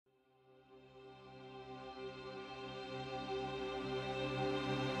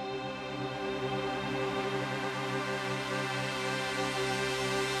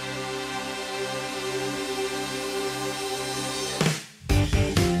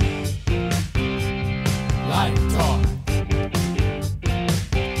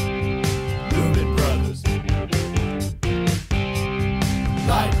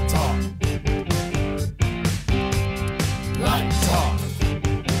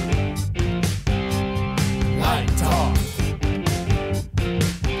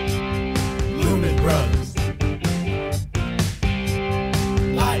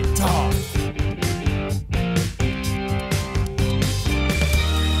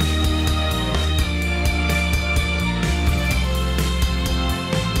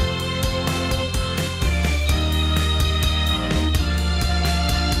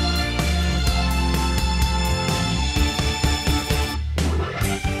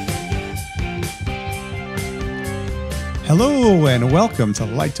Hello and welcome to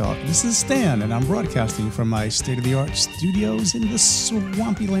Light Talk. This is Stan, and I'm broadcasting from my state-of-the-art studios in the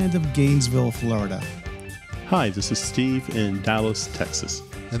swampy land of Gainesville, Florida. Hi, this is Steve in Dallas, Texas.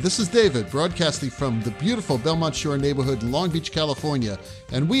 And this is David, broadcasting from the beautiful Belmont Shore neighborhood in Long Beach, California.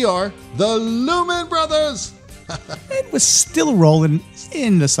 And we are the Lumen Brothers! And we're still rolling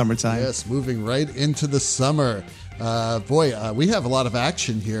in the summertime. Yes, moving right into the summer. We have a lot of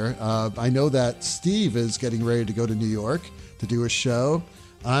action here. I know that Steve is getting ready to go to New York to do a show.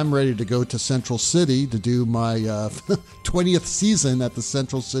 I'm ready to go to Central City to do my 20th season at the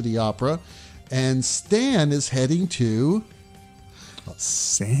Central City Opera. And Stan is heading to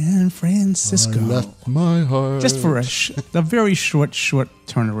San Francisco. I left my heart. Just for a very short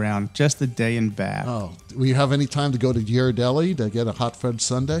turnaround, just a day and back. Oh, do you have any time to go to Ghirardelli to get a hot fudge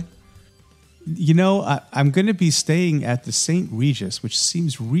sundae? You know, I'm going to be staying at the St. Regis, which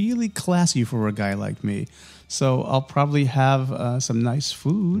seems really classy for a guy like me. So I'll probably have some nice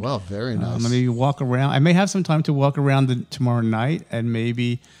food. Well, very nice. Maybe walk around. I may have some time to walk around tomorrow night, and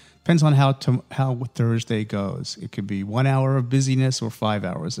maybe depends on how Thursday goes. It could be 1 hour of busyness or 5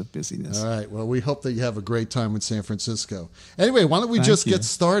 hours of busyness. All right. Well, we hope that you have a great time in San Francisco. Anyway, why don't we just get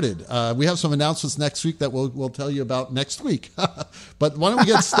started? We have some announcements next week that we'll tell you about next week. But why don't we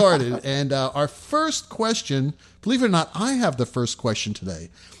get started? And our first question, believe it or not, I have the first question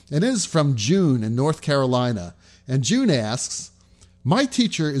today. And it is from June in North Carolina. And June asks, my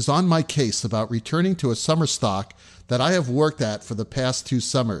teacher is on my case about returning to a summer stock that I have worked at for the past 2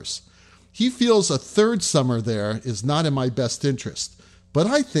 summers. He feels a third summer there is not in my best interest, but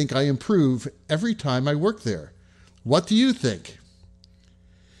I think I improve every time I work there. What do you think?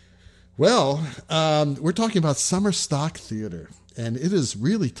 Well, we're talking about summer stock theater, and it is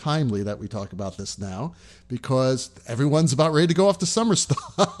really timely that we talk about this now because everyone's about ready to go off to summer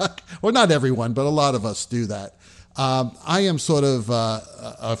stock. Well, not everyone, but a lot of us do that. I am sort of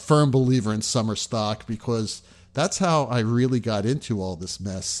a firm believer in summer stock because that's how I really got into all this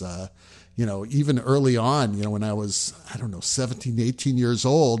mess. Even early on, when I was, 17, 18 years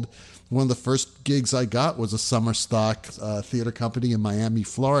old, one of the first gigs I got was a summer stock theater company in Miami,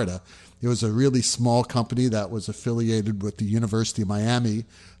 Florida. It was a really small company that was affiliated with the University of Miami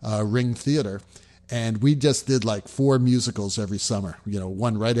Ring Theater. And we just did like 4 musicals every summer,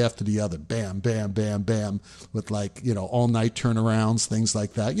 one right after the other. Bam, bam, bam, bam, with all night turnarounds, things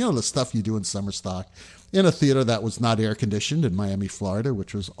like that. The stuff you do in summer stock in a theater that was not air conditioned in Miami, Florida,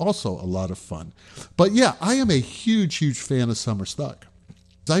 which was also a lot of fun. But yeah, I am a huge, huge fan of summer stock.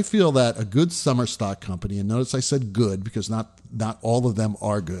 I feel that a good summer stock company, and notice I said good because not all of them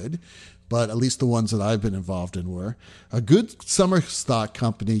are good, but at least the ones that I've been involved in were. A good summer stock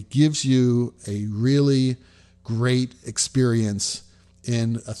company gives you a really great experience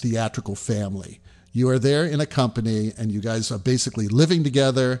in a theatrical family. You are there in a company and you guys are basically living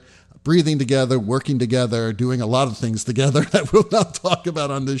together, breathing together, working together, doing a lot of things together that we'll not talk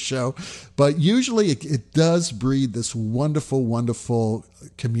about on this show. But usually it does breed this wonderful, wonderful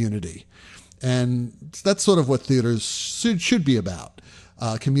community. And that's sort of what theaters should be about.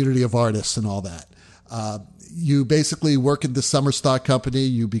 Community of artists and all that. You basically work at the summer stock company,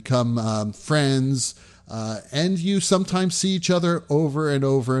 you become friends, and you sometimes see each other over and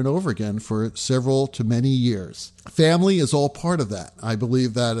over and over again for several to many years. Family is all part of that. I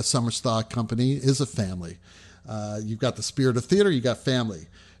believe that a summer stock company is a family. You've got the spirit of theater, you got family.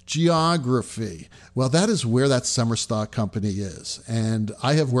 Geography. Well, that is where that summer stock company is. And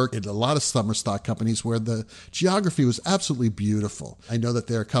I have worked at a lot of summer stock companies where the geography was absolutely beautiful. I know that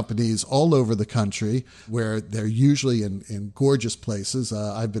there are companies all over the country where they're usually in gorgeous places.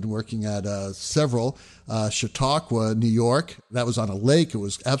 I've been working at several. Chautauqua, New York. That was on a lake. It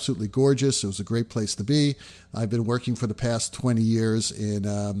was absolutely gorgeous. It was a great place to be. I've been working for the past 20 years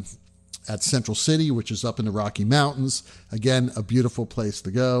at Central City, which is up in the Rocky Mountains. Again, a beautiful place to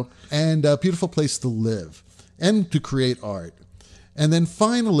go and a beautiful place to live and to create art. And then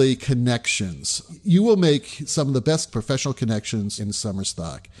finally, connections. You will make some of the best professional connections in summer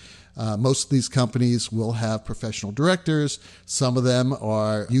stock. Most of these companies will have professional directors. Some of them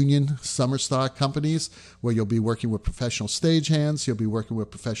are union summer stock companies where you'll be working with professional stagehands. You'll be working with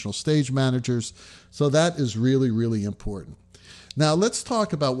professional stage managers. So that is really, really important. Now, let's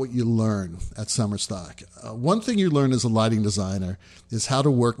talk about what you learn at summer stock. One thing you learn as a lighting designer is how to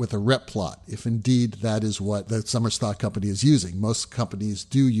work with a rep plot, if indeed that is what the summer stock company is using. Most companies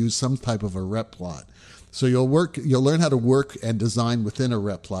do use some type of a rep plot. So you'll learn how to work and design within a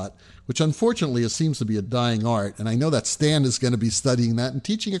rep plot, which unfortunately it seems to be a dying art. And I know that Stan is going to be studying that and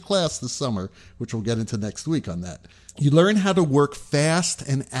teaching a class this summer, which we'll get into next week on that. You learn how to work fast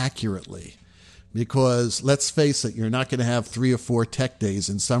and accurately. Because let's face it, you're not going to have 3 or 4 tech days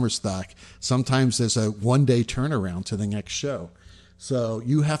in summer stock. Sometimes there's a 1-day turnaround to the next show. So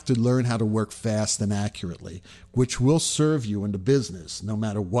you have to learn how to work fast and accurately, which will serve you in the business no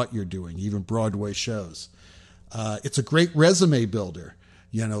matter what you're doing, even Broadway shows. It's a great resume builder.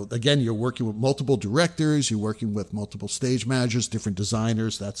 Again, you're working with multiple directors, you're working with multiple stage managers, different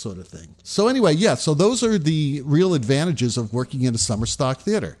designers, that sort of thing. So anyway, so those are the real advantages of working in a summer stock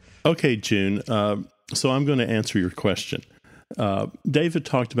theater. Okay, June. So I'm going to answer your question. David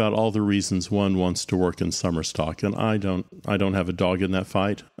talked about all the reasons one wants to work in summer stock, and I don't have a dog in that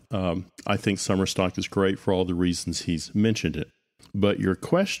fight. I think summer stock is great for all the reasons he's mentioned it. But your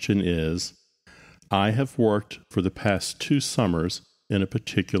question is, I have worked for the past 2 summers in a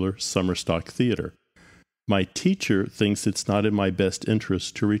particular summer stock theater. My teacher thinks it's not in my best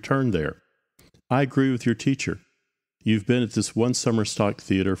interest to return there. I agree with your teacher. You've been at this one summer stock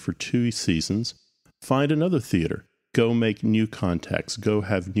theater for 2 seasons. Find another theater. Go make new contacts. Go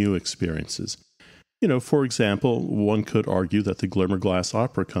have new experiences. For example, one could argue that the Glimmerglass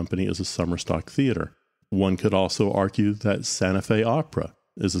Opera Company is a summer stock theater. One could also argue that Santa Fe Opera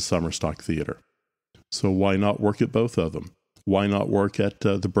is a summer stock theater. So why not work at both of them? Why not work at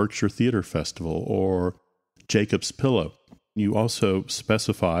the Berkshire Theater Festival or Jacob's Pillow? You also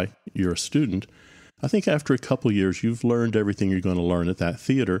specify you're a student. I think after a couple years, you've learned everything you're going to learn at that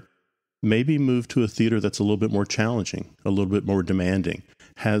theater. Maybe move to a theater that's a little bit more challenging, a little bit more demanding,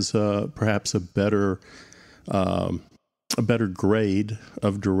 has perhaps a better grade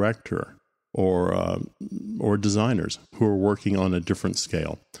of director or designers who are working on a different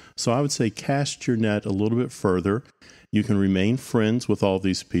scale. So I would say cast your net a little bit further. You can remain friends with all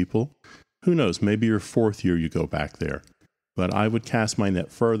these people. Who knows? Maybe your 4th year you go back there. But I would cast my net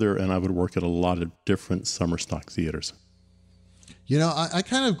further, and I would work at a lot of different summer stock theaters. I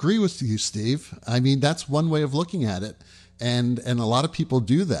kind of agree with you, Steve. I mean, that's one way of looking at it, and a lot of people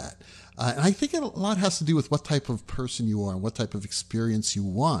do that. And I think a lot has to do with what type of person you are and what type of experience you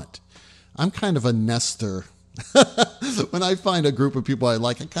want. I'm kind of a nester. When I find a group of people I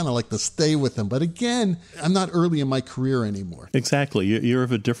like, I kind of like to stay with them. But again, I'm not early in my career anymore. Exactly. You're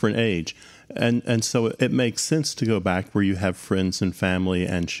of a different age. And so it makes sense to go back where you have friends and family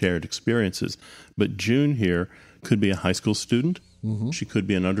and shared experiences. But June here could be a high school student. Mm-hmm. She could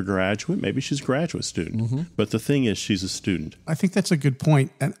be an undergraduate. Maybe she's a graduate student. Mm-hmm. But the thing is, she's a student. I think that's a good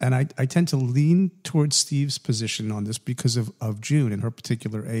point. And I tend to lean towards Steve's position on this because of June and her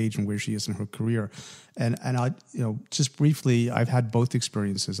particular age and where she is in her career. And I, just briefly, I've had both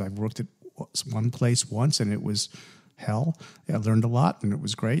experiences. I've worked at one place once, and it was hell. I learned a lot, and it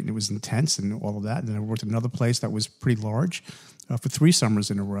was great, and it was intense, and all of that. And then I worked at another place that was pretty large for 3 summers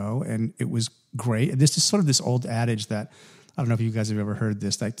in a row, and it was great. And this is sort of this old adage that, I don't know if you guys have ever heard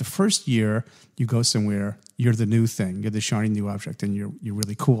this, like the first year you go somewhere, you're the new thing, you're the shiny new object, and you're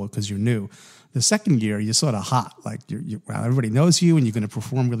really cool because you're new. The second year, you're sort of hot, like everybody knows you, and you're going to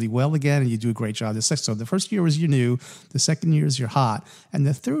perform really well again, and you do a great job. So the first year is you're new, the second year is you're hot, and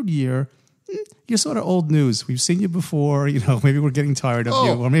the third year, you're sort of old news. We've seen you before, maybe we're getting tired of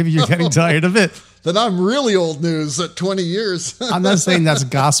you, or maybe you're getting tired of it. Then I'm really old news at 20 years. I'm not saying that's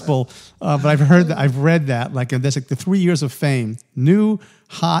gospel, but I've read that. Like there's like the 3 years of fame: new,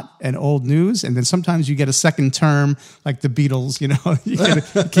 hot, and old news. And then sometimes you get a second term, like the Beatles.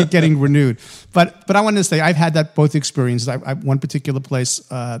 You keep getting renewed. But I wanted to say I've had that both experiences. One particular place,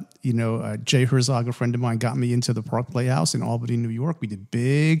 Jay Herzog, a friend of mine, got me into the Park Playhouse in Albany, New York. We did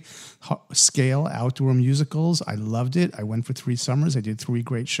big scale outdoor musicals. I loved it. I went for 3 summers. I did 3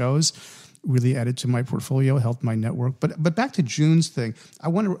 great shows. Really added to my portfolio, helped my network. But back to June's thing, I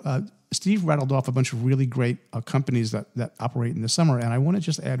want to. Steve rattled off a bunch of really great companies that operate in the summer, and I want to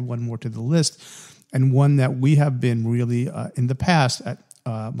just add one more to the list, and one that we have been really in the past.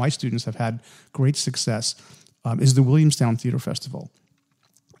 My students have had great success. Is the Williamstown Theater Festival,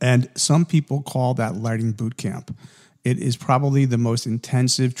 and some people call that lighting boot camp. It is probably the most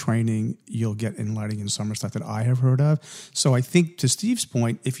intensive training you'll get in lighting in summer stock that I have heard of. So I think, to Steve's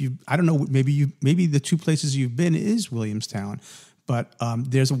point, I don't know, maybe the 2 places you've been is Williamstown, but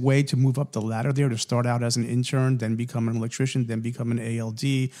there's a way to move up the ladder there, to start out as an intern, then become an electrician, then become an ALD.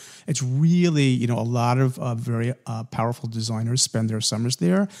 It's really, a lot of very powerful designers spend their summers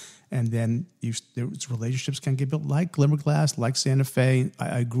there. And then relationships can get built like Glimmerglass, like Santa Fe.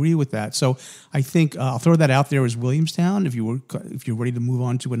 I agree with that. So I think I'll throw that out there as Williamstown. If you're ready to move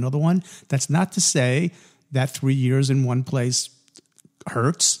on to another one, that's not to say that 3 years in one place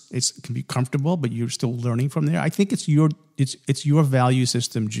hurts. It can be comfortable, but you're still learning from there. I think it's your value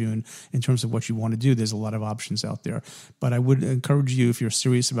system, June, in terms of what you want to do. There's a lot of options out there, but I would encourage you, if you're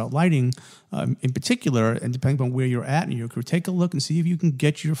serious about lighting, in particular, and depending on where you're at in your career, take a look and see if you can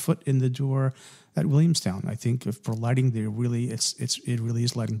get your foot in the door at Williamstown. I think for lighting, it really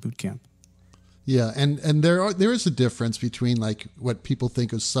is lighting boot camp. Yeah, and there is a difference between like what people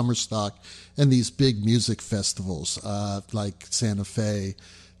think of summer stock and these big music festivals like Santa Fe,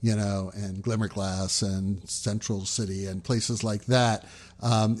 and Glimmerglass and Central City and places like that.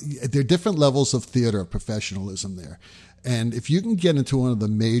 There are different levels of theater of professionalism there. And if you can get into one of the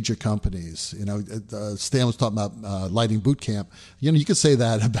major companies, Stan was talking about lighting boot camp. You could say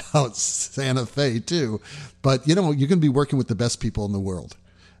that about Santa Fe too, but you're going to be working with the best people in the world.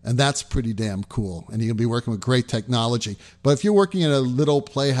 And that's pretty damn cool. And you'll be working with great technology. But if you're working at a little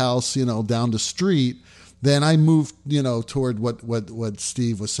playhouse, down the street, then I moved, toward what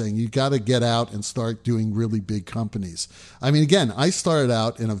Steve was saying. You got to get out and start doing really big companies. I mean, again, I started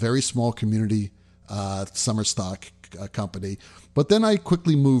out in a very small community summer stock company, but then I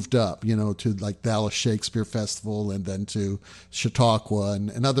quickly moved up, to like Dallas Shakespeare Festival and then to Chautauqua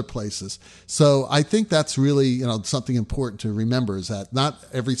and other places. So I think that's really, something important to remember, is that not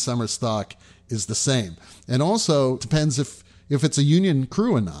every summer stock is the same. And also depends if it's a union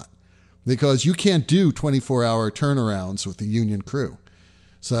crew or not, because you can't do 24-hour turnarounds with the union crew.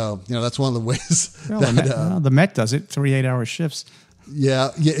 So, that's one of the ways the Met does it, 3 8-hour shifts. Yeah,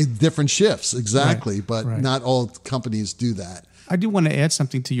 different shifts, exactly. Right, but not all companies do that. I do want to add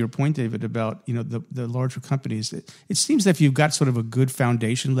something to your point, David, about the larger companies. It seems that if you've got sort of a good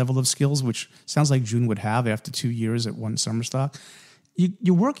foundation level of skills, which sounds like June would have after 2 years at one summer stock,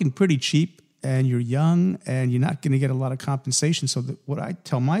 you're working pretty cheap and you're young and you're not going to get a lot of compensation. So what I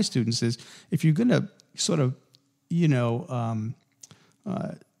tell my students is, if you're going to sort of,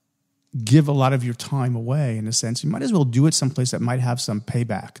 give a lot of your time away, in a sense, you might as well do it someplace that might have some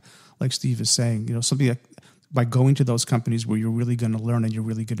payback, like Steve is saying. Something like by going to those companies where you're really going to learn and you're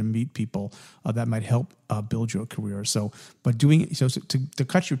really going to meet people that might help build your career. So, but to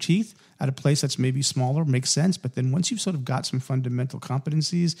cut your teeth at a place that's maybe smaller makes sense. But then once you've sort of got some fundamental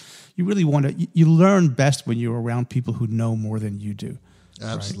competencies, you really want to. You learn best when you're around people who know more than you do.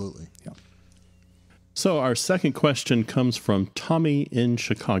 Absolutely. Right? Yeah. So our second question comes from Tommy in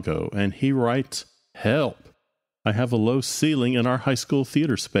Chicago, and he writes, "Help! I have a low ceiling in our high school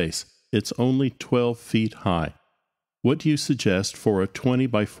theater space. It's only 12 feet high. What do you suggest for a 20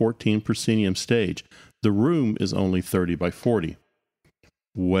 by 14 proscenium stage? The room is only 30 by 40.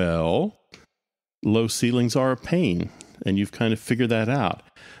 Well, low ceilings are a pain, and you've kind of figured that out.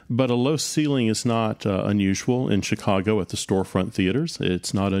 But a low ceiling is not unusual in Chicago at the storefront theaters.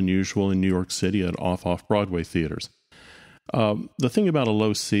 It's not unusual in New York City at off-Broadway theaters. The thing about a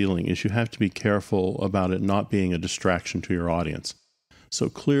low ceiling is you have to be careful about it not being a distraction to your audience. So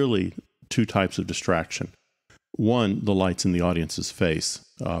clearly, two types of distraction. One, the light's in the audience's face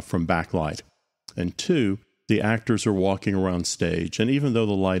from backlight. And two, the actors are walking around stage, and even though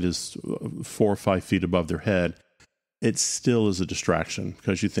the light is 4 or 5 feet above their head, it still is a distraction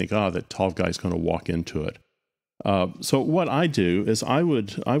because you think, that tall guy's going to walk into it. So what I do is I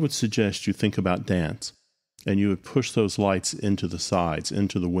would suggest you think about dance, and you would push those lights into the sides,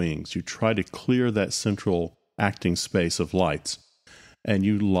 into the wings. You try to clear that central acting space of lights, and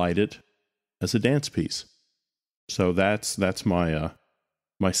you light it as a dance piece. So that's my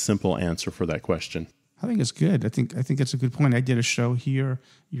my simple answer for that question. I think it's good. I think it's a good point. I did a show here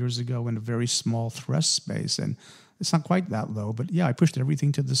years ago in a very small thrust space, and it's not quite that low, but yeah, I pushed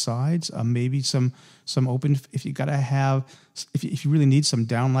everything to the sides. Maybe some open. If you if you really need some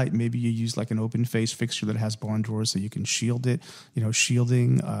downlight, maybe you use like an open face fixture that has barn doors so you can shield it.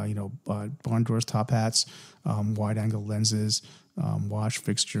 Shielding. Barn doors, top hats, wide angle lenses, wash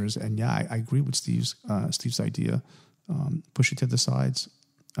fixtures, and yeah, I agree with Steve's idea. Push it to the sides.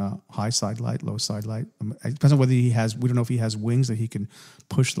 High side light, low side light. It depends on whether he has. We don't know if he has wings that he can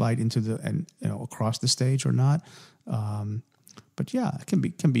push light into across the stage or not. But yeah, it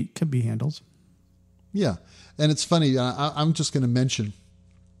can be handled. Yeah, and it's funny. I'm just going to mention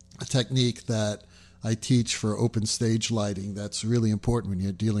a technique that I teach for open stage lighting. That's really important when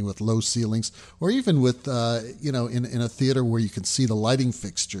you're dealing with low ceilings, or even with in a theater where you can see the lighting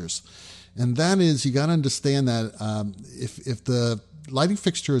fixtures. And that is, you got to understand that if the lighting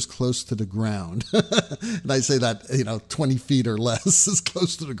fixture is close to the ground, and I say that 20 feet or less is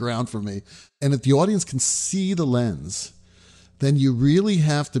close to the ground for me, and if the audience can see the lens, then you really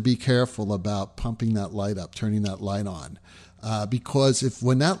have to be careful about pumping that light up, turning that light on, because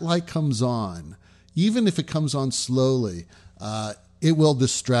when that light comes on, even if it comes on slowly, it will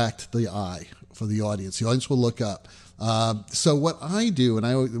distract the eye for the audience. The audience will look up. So what I do,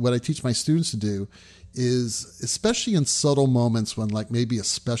 and what I teach my students to do, is especially in subtle moments when like maybe a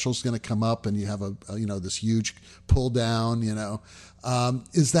special is going to come up and you have this huge pull down,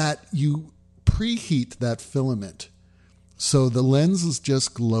 is that you preheat that filament. So the lens is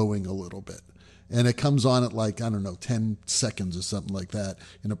just glowing a little bit. And it comes on at 10 seconds or something like that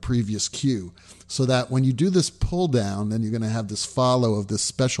in a previous cue. So that when you do this pull down, then you're going to have this follow of this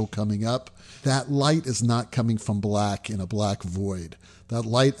special coming up. That light is not coming from black in a black void. That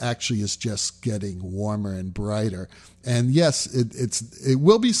light actually is just getting warmer and brighter. And yes, it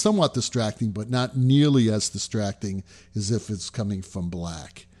will be somewhat distracting, but not nearly as distracting as if it's coming from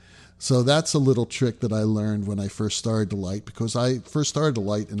black. So that's a little trick that I learned when I first started to light, because I first started to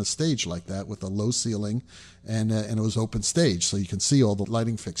light in a stage like that with a low ceiling, and it was open stage, so you can see all the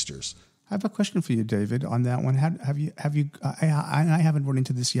lighting fixtures. I have a question for you, David, on that one. Have you? I haven't run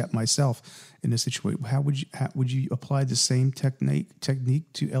into this yet myself in this situation. How would you apply the same technique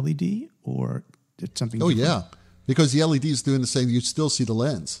to LED, or something? Oh, different? yeah, because the LED is doing the same. You still see the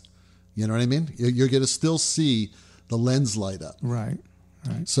lens. You know what I mean? You're going to still see the lens light up. Right.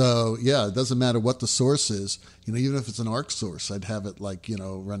 Right. So yeah, it doesn't matter what the source is. Even if it's an arc source, I'd have it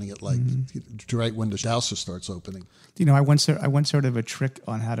running it right when the dowser starts opening. I once heard of a trick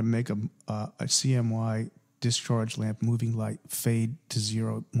on how to make a CMY discharge lamp moving light fade to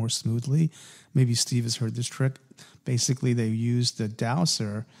zero more smoothly. Maybe Steve has heard this trick. Basically, they used the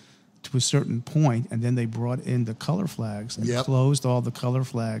dowser to a certain point, and then they brought in the color flags and closed all the color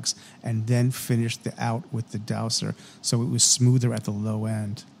flags, and then finished the out with the dowser, so it was smoother at the low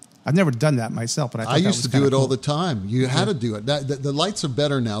end. I've never done that myself, but I used to do it all the time. You had to do it. The lights are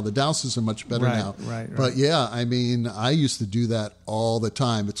better now. The dowsers are much better now. Right. But yeah, I used to do that all the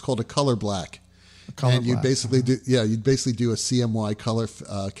time. It's called a color black. And you'd basically do a CMY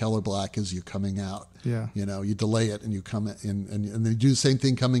color black as you're coming out. Yeah. You delay it and you come in and then you do the same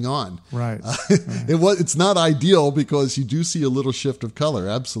thing coming on. Right. It's not ideal because you do see a little shift of color.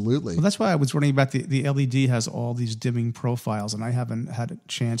 Absolutely. Well, that's why I was wondering about the LED has all these dimming profiles, and I haven't had a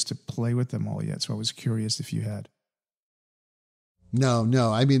chance to play with them all yet. So I was curious if you had. No.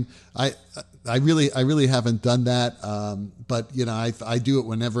 I really haven't done that. But I do it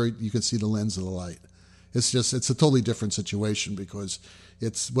whenever you can see the lens of the light. It's a totally different situation because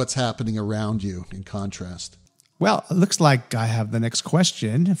it's what's happening around you in contrast. Well, it looks like I have the next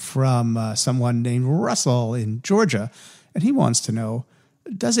question from someone named Russell in Georgia. And he wants to know,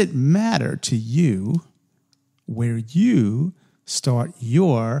 does it matter to you where you start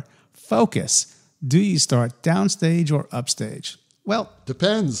your focus? Do you start downstage or upstage? Well,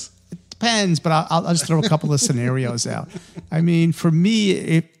 depends. It depends, but I'll just throw a couple of scenarios out. I mean, for me,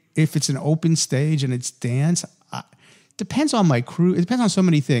 if it's an open stage and it's dance, depends on my crew. It depends on so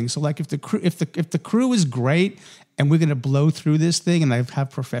many things. So, like if the crew is great and we're going to blow through this thing, and I have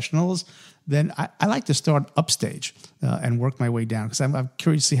professionals, then I like to start upstage and work my way down, because I'm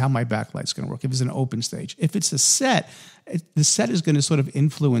curious to see how my backlight's going to work. If it's an open stage, if it's a set, the set is going to sort of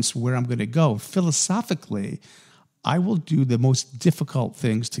influence where I'm going to go. Philosophically, I will do the most difficult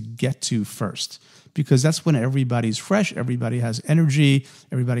things to get to first, because that's when everybody's fresh, everybody has energy,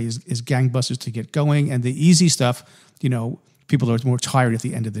 everybody is gangbusters to get going, and the easy stuff, people are more tired at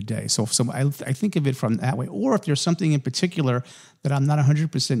the end of the day. So I think of it from that way. Or if there's something in particular that I'm not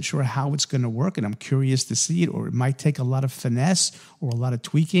 100% sure how it's going to work, and I'm curious to see it, or it might take a lot of finesse or a lot of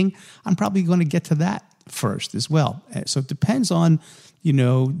tweaking, I'm probably going to get to that first as well. So it depends on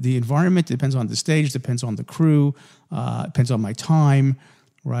the environment, depends on the stage, depends on the crew, depends on my time,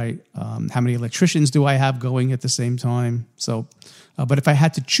 right? How many electricians do I have going at the same time? So, but if I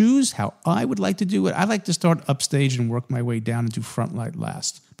had to choose how I would like to do it, I like to start upstage and work my way down and do front light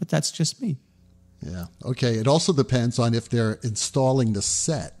last. But that's just me. Yeah. Okay. It also depends on if they're installing the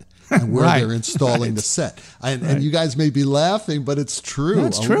set. And where they're installing the set. And you guys may be laughing, but it's true. No,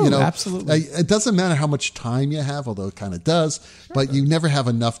 it's true, absolutely. It doesn't matter how much time you have, although it kind of does, but you never have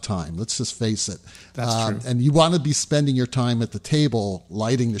enough time. Let's just face it. That's true. And you want to be spending your time at the table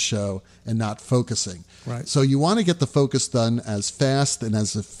lighting the show and not focusing. Right. So you want to get the focus done as fast and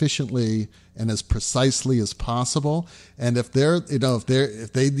as efficiently and as precisely as possible. And if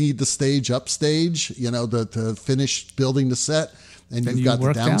they need the stage upstage, to finish building the set, and then you've got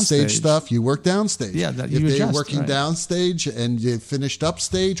the downstage stuff, you work downstage. Yeah, if they're working downstage and you finished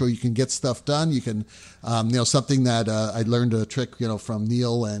upstage, or you can get stuff done, you can, something that I learned a trick, from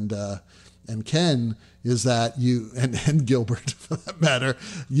Neil and And Ken is that and Gilbert for that matter,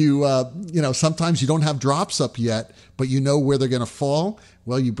 sometimes you don't have drops up yet, but you know where they're going to fall.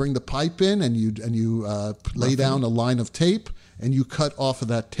 Well, you bring the pipe in and you lay down a line of tape and you cut off of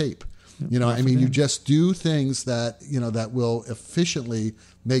that tape. You just do things that, that will efficiently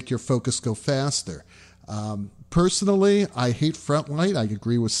make your focus go faster. Personally, I hate front light. I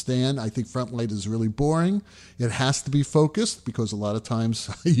agree with Stan. I think front light is really boring. It has to be focused because a lot of times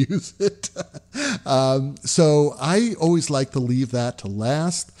I use it. So I always like to leave that to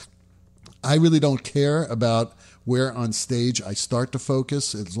last. I really don't care about where on stage I start to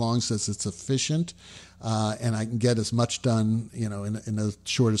focus as long as it's efficient and I can get as much done, in the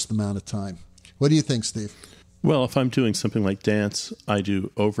shortest amount of time. What do you think, Steve? Well, if I'm doing something like dance, I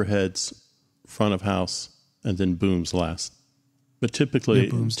do overheads, front of house, and then booms last. But typically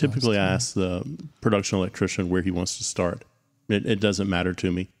I ask the production electrician where he wants to start. It doesn't matter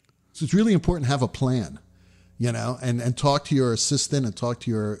to me. So it's really important to have a plan, and talk to your assistant and talk to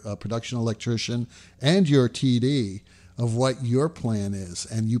your production electrician and your TD of what your plan is.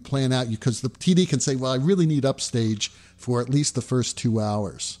 And you plan out, because the TD can say, well, I really need upstage for at least the first 2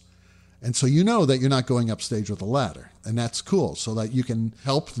 hours. And so you know that you're not going upstage with a ladder. And that's cool, so that you can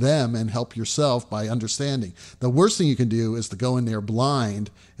help them and help yourself by understanding. The worst thing you can do is to go in there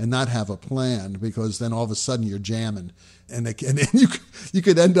blind and not have a plan, because then all of a sudden you're jamming. And then you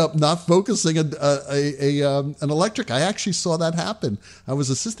could end up not focusing an electric. I actually saw that happen. I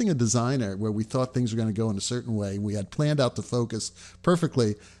was assisting a designer where we thought things were going to go in a certain way. We had planned out the focus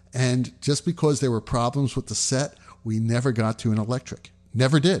perfectly. And just because there were problems with the set, we never got to an electric.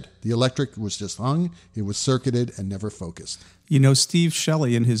 Never did. The electric was just hung, it was circuited, and never focused. Steve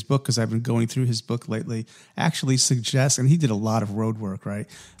Shelley in his book, because I've been going through his book lately, actually suggests, and he did a lot of road work, right?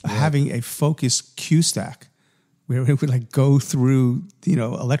 Yeah. Having a focused Q stack where it would go through,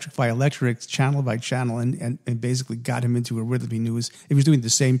 electric by electric, channel by channel, and basically got him into a rhythm he knew. If he was doing the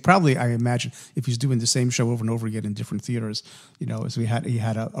same, probably I imagine, if he's doing the same show over and over again in different theaters, so he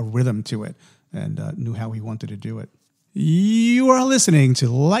had a rhythm to it and knew how he wanted to do it. You are listening to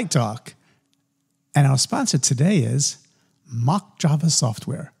Light Talk, and our sponsor today is Mock Java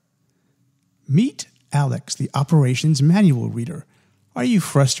Software. Meet Alex, the operations manual reader. Are you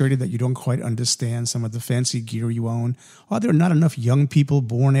frustrated that you don't quite understand some of the fancy gear you own? Are there not enough young people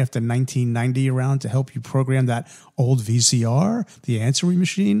born after 1990 around to help you program that old VCR, the answering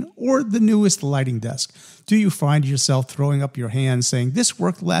machine, or the newest lighting desk? Do you find yourself throwing up your hands saying, this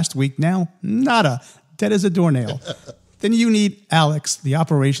worked last week, now nada, dead as a doornail? Then you need Alex, the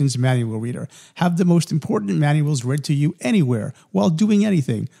operations manual reader. Have the most important manuals read to you anywhere while doing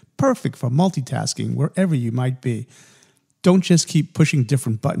anything. Perfect for multitasking wherever you might be. Don't just keep pushing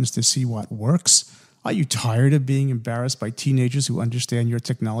different buttons to see what works. Are you tired of being embarrassed by teenagers who understand your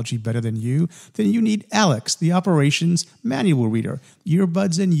technology better than you? Then you need Alex, the operations manual reader.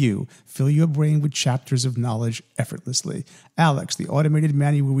 Earbuds and you fill your brain with chapters of knowledge effortlessly. Alex, the automated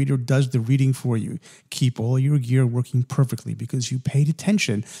manual reader, does the reading for you. Keep all your gear working perfectly because you paid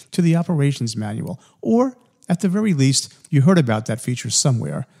attention to the operations manual. Or, at the very least, you heard about that feature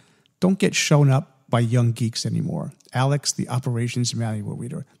somewhere. Don't get shown up by young geeks anymore. Alex, the operations manual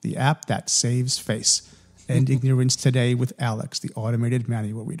reader, the app that saves face. End ignorance today with Alex, the automated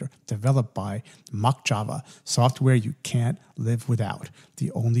manual reader, developed by Mock Java, software you can't live without.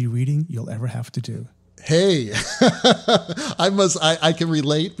 The only reading you'll ever have to do. Hey, I can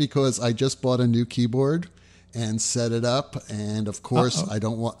relate because I just bought a new keyboard and set it up, and of course I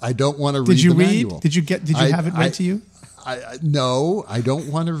don't want to read the manual. Did you have it read to you? No, I don't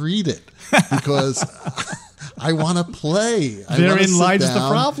want to read it because I want to play. Therein lies the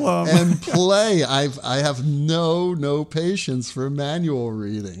problem. And play. I have no patience for manual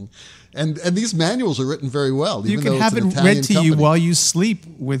reading. And these manuals are written very well. You can have it read to you while you sleep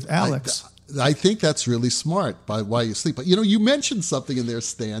with Alex. I think that's really smart while you sleep. But you mentioned something in there,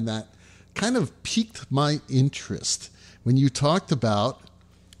 Stan, that kind of piqued my interest when you talked about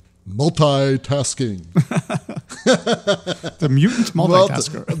multitasking. The mutant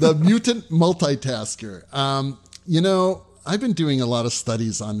multitasker. The mutant multitasker. I've been doing a lot of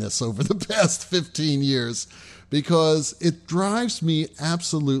studies on this over the past 15 years because it drives me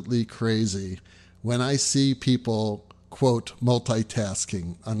absolutely crazy when I see people, quote,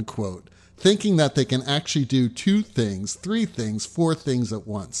 multitasking, unquote, thinking that they can actually do 2 things, 3 things, 4 things at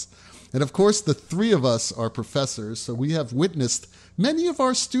once. And of course, the 3 of us are professors, so we have witnessed many of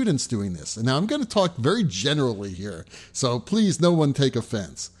our students doing this. And now I'm going to talk very generally here, so please no one take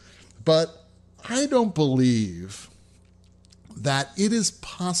offense. But I don't believe that it is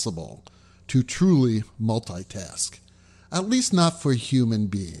possible to truly multitask. at least not for human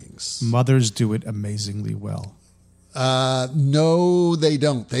beings. Mothers do it amazingly well. No, they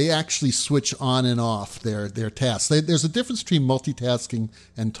don't. They actually switch on and off their tasks. There's a difference between multitasking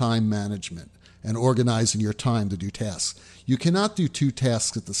and time management and organizing your time to do tasks. You cannot do two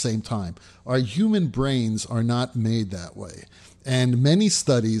tasks at the same time. Our human brains are not made that way. And many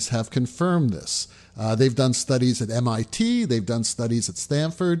studies have confirmed this. They've done studies at MIT. They've done studies at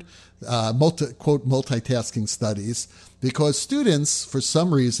Stanford, quote, multitasking studies, because students, for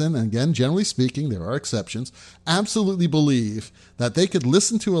some reason, and again, generally speaking, there are exceptions, absolutely believe that they could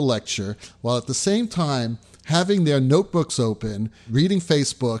listen to a lecture while at the same time having their notebooks open, reading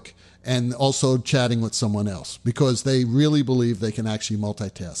Facebook, and also chatting with someone else, because they really believe they can actually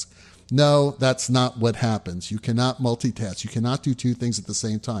multitask. No, that's not what happens. You cannot multitask. You cannot do two things at the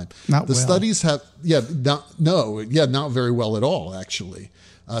same time. Not the well. Studies have, not very well at all, actually.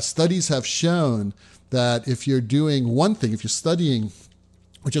 Studies have shown that if you're doing one thing, if you're studying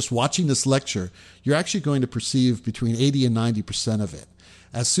or just watching this lecture, you're actually going to perceive between 80 and 90% of it.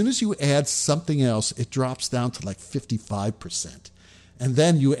 As soon as you add something else, it drops down to like 55%. And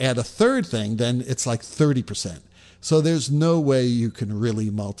then you add a third thing, then it's like 30%. So there's no way you can really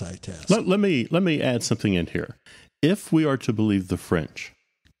multitask. Let me add something in here. If we are to believe the French,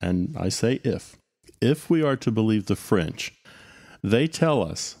 and I say if we are to believe the French, they tell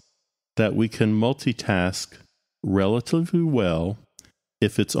us that we can multitask relatively well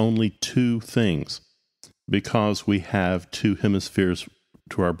if it's only two things, because we have two hemispheres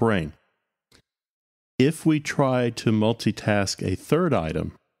to our brain. If we try to multitask a third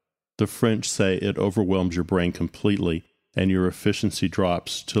item, the French say it overwhelms your brain completely and your efficiency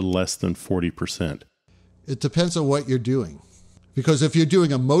drops to less than 40%. It depends on what you're doing. Because if you're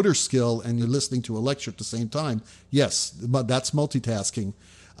doing a motor skill and you're listening to a lecture at the same time, yes, that's multitasking.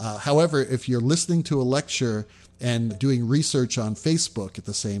 However, if you're listening to a lecture and doing research on Facebook at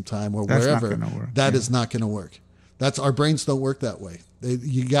the same time or wherever, that is not going to work. Our brains don't work that way.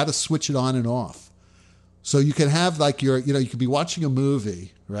 You got to switch it on and off. So you can have you could be watching a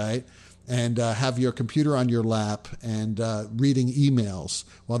movie, right? And have your computer on your lap and reading emails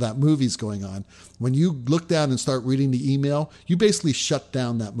while that movie's going on. When you look down and start reading the email, you basically shut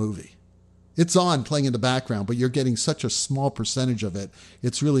down that movie. It's on playing in the background, but you're getting such a small percentage of it,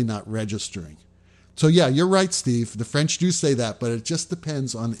 it's really not registering. So yeah, you're right, Steve. The French do say that, but it just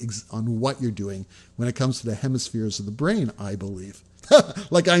depends on what you're doing when it comes to the hemispheres of the brain, I believe.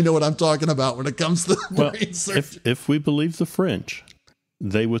 Like I know what I'm talking about when it comes to brain surgery. If we believe the French,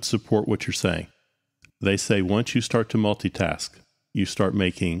 they would support what you're saying. They say once you start to multitask, you start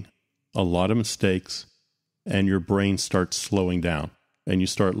making a lot of mistakes and your brain starts slowing down and you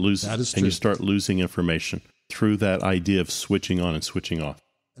start losing information through that idea of switching on and switching off.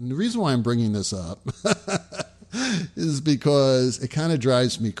 And the reason why I'm bringing this up is because it kind of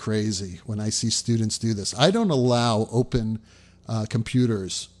drives me crazy when I see students do this. I don't allow open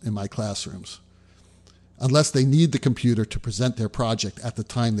computers in my classrooms unless they need the computer to present their project at the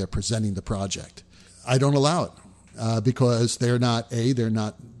time they're presenting the project. I don't allow it because they're not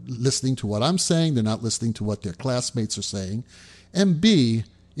listening to what I'm saying, they're not listening to what their classmates are saying, and B,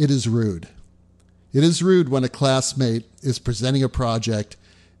 it is rude. It is rude when a classmate is presenting a project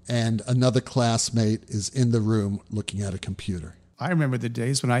and another classmate is in the room looking at a computer. I remember the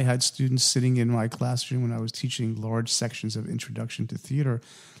days when I had students sitting in my classroom when I was teaching large sections of Introduction to Theater,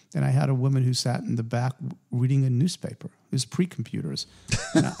 and I had a woman who sat in the back reading a newspaper. It was pre-computers.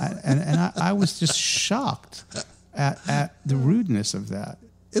 And I was just shocked at the rudeness of that.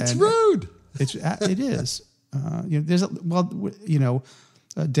 It's rude. It is.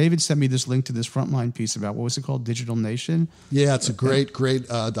 David sent me this link to this Frontline piece about, what was it called, Digital Nation? Yeah, it's a great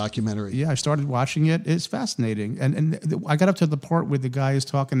documentary. Yeah, I started watching it. It's fascinating. And I got up to the part where the guy is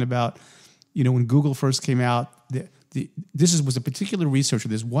talking about, when Google first came out, was a particular researcher.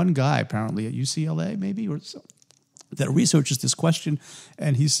 There's one guy apparently at UCLA maybe or so, that researches this question,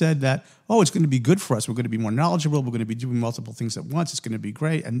 and he said that, it's going to be good for us. We're going to be more knowledgeable. We're going to be doing multiple things at once. It's going to be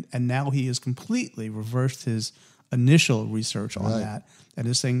great. And now he has completely reversed his initial research on that and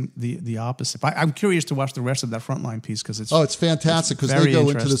is saying the opposite. I'm curious to watch the rest of that Frontline piece because it's fantastic because they go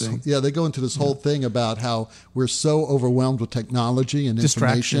into this. Yeah, they go into this whole thing about how we're so overwhelmed with technology and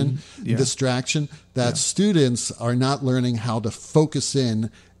information, distraction that students are not learning how to focus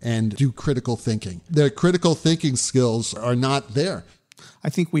in and do critical thinking. Their critical thinking skills are not there. I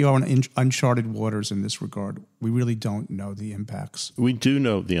think we are in uncharted waters in this regard. We really don't know the impacts. We do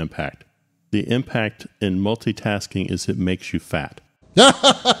know the impact. The impact in multitasking is it makes you fat.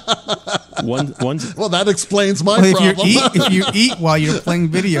 Well, that explains my problem. If you eat while you're playing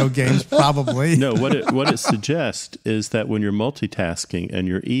video games, probably. No, what it suggests is that when you're multitasking and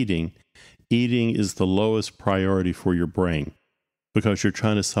you're eating is the lowest priority for your brain because you're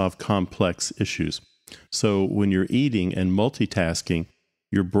trying to solve complex issues. So when you're eating and multitasking,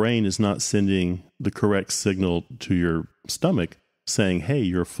 your brain is not sending the correct signal to your stomach saying, hey,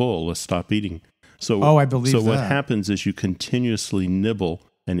 you're full, let's stop eating. So, I believe that. So what happens is you continuously nibble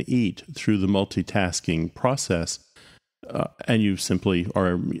and eat through the multitasking process, and you simply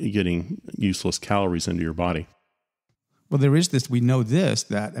are getting useless calories into your body. Well, there is this, we know this,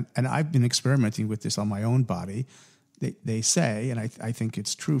 that, and I've been experimenting with this on my own body. They say, and I think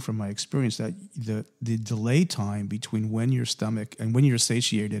it's true from my experience, that the delay time between when your stomach and when you're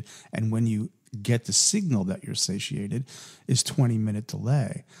satiated and when you get the signal that you're satiated is 20-minute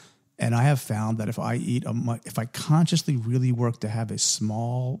delay. And I have found that if I consciously really work to have a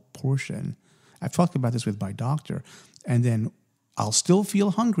small portion, I've talked about this with my doctor, and then I'll still feel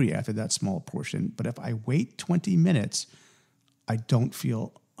hungry after that small portion. But if I wait 20 minutes, I don't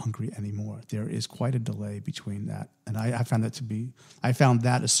feel hungry anymore. There is quite a delay between that. And I found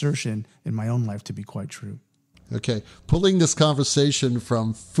that assertion in my own life to be quite true. Okay, pulling this conversation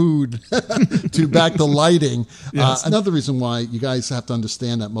from food to back to lighting. Yes. Another reason why you guys have to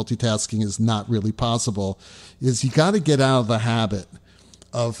understand that multitasking is not really possible is you got to get out of the habit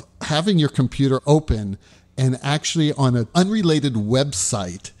of having your computer open and actually on an unrelated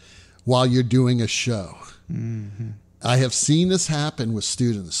website while you're doing a show. Mm-hmm. I have seen this happen with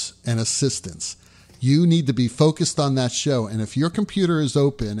students and assistants. You need to be focused on that show. And if your computer is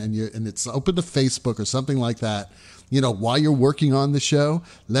open and it's open to Facebook or something like that, while you're working on the show,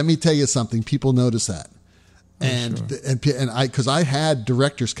 let me tell you something. People notice that. Because I had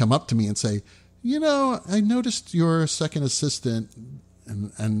directors come up to me and say, I noticed your second assistant.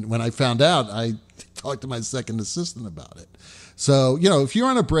 And when I found out, I talked to my second assistant about it. So, if you're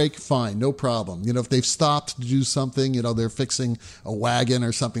on a break, fine, no problem. If they've stopped to do something, they're fixing a wagon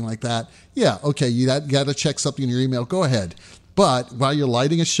or something like that. Yeah, okay, you got to check something in your email, go ahead. But while you're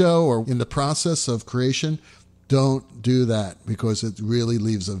lighting a show or in the process of creation, don't do that because it really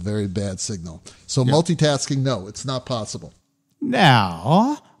leaves a very bad signal. So multitasking, no, it's not possible.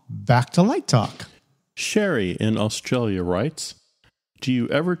 Now, back to Light Talk. Sherry in Australia writes, do you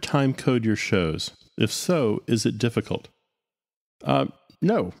ever time code your shows? If so, is it difficult?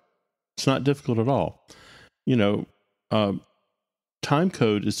 No, it's not difficult at all. Time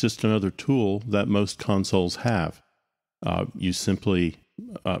code is just another tool that most consoles have. You simply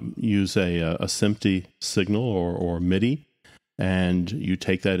use a SMPTE signal or MIDI, and you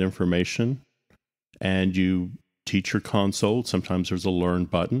take that information and you teach your console. Sometimes there's a learn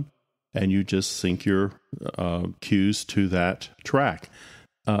button, and you just sync your cues to that track.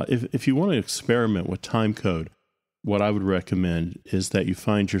 If you want to experiment with time code, what I would recommend is that you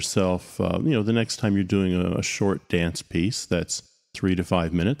find yourself, the next time you're doing a short dance piece that's 3 to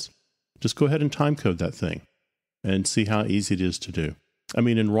 5 minutes, just go ahead and time code that thing and see how easy it is to do. I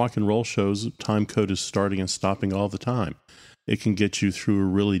mean, in rock and roll shows, time code is starting and stopping all the time. It can get you through a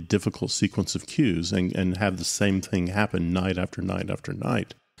really difficult sequence of cues and have the same thing happen night after night after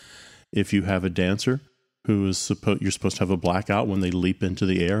night. If you have a dancer you're supposed to have a blackout when they leap into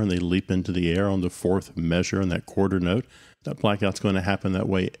the air, and they leap into the air on the fourth measure and that quarter note, that blackout's going to happen that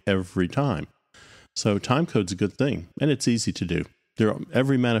way every time. So time code's a good thing, and it's easy to do.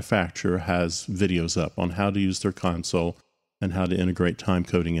 Every manufacturer has videos up on how to use their console and how to integrate time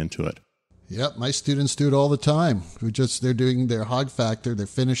coding into it. Yep, my students do it all the time. They're doing their Hog Factor, they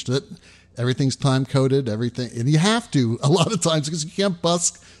finished it, everything's time coded, everything, and you have to a lot of times because you can't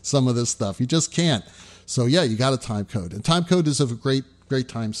busk some of this stuff. You just can't. So yeah, you got to time code, and time code is a great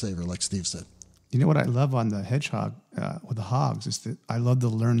time saver, like Steve said. You know what I love on the Hedgehog or the Hogs is that I love the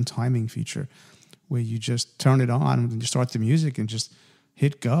learn timing feature, where you just turn it on and you start the music and just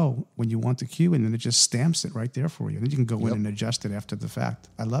hit go when you want the cue, and then it just stamps it right there for you. And then you can go in and adjust it after the fact.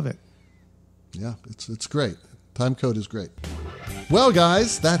 I love it. Yeah, it's great. Time code is great. Well,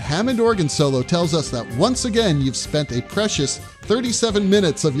 guys, that Hammond organ solo tells us that once again you've spent a precious 37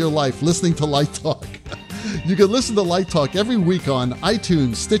 minutes of your life listening to Light Talk. You can listen to Light Talk every week on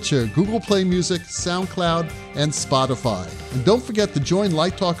iTunes, Stitcher, Google Play Music, SoundCloud, and Spotify. And don't forget to join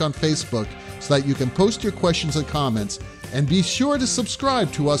Light Talk on Facebook so that you can post your questions and comments. And be sure to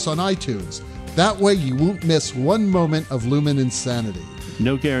subscribe to us on iTunes. That way you won't miss one moment of Lumen insanity.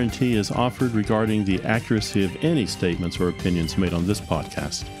 No guarantee is offered regarding the accuracy of any statements or opinions made on this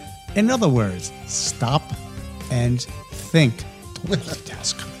podcast. In other words, stop and think.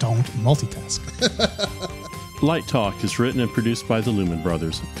 Don't multitask. Light Talk is written and produced by the Lumen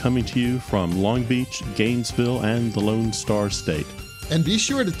Brothers, coming to you from Long Beach, Gainesville, and the Lone Star State. And be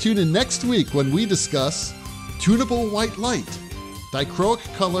sure to tune in next week when we discuss tunable white light, dichroic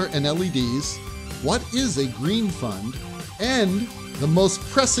color and LEDs, what is a green fund, and the most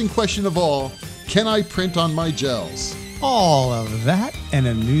pressing question of all, can I print on my gels? All of that and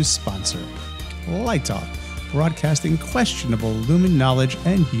a new sponsor, Light Talk, broadcasting questionable Lumen knowledge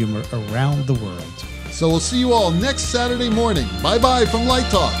and humor around the world. So we'll see you all next Saturday morning. Bye-bye from Light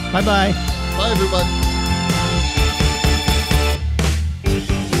Talk. Bye-bye. Bye, everybody.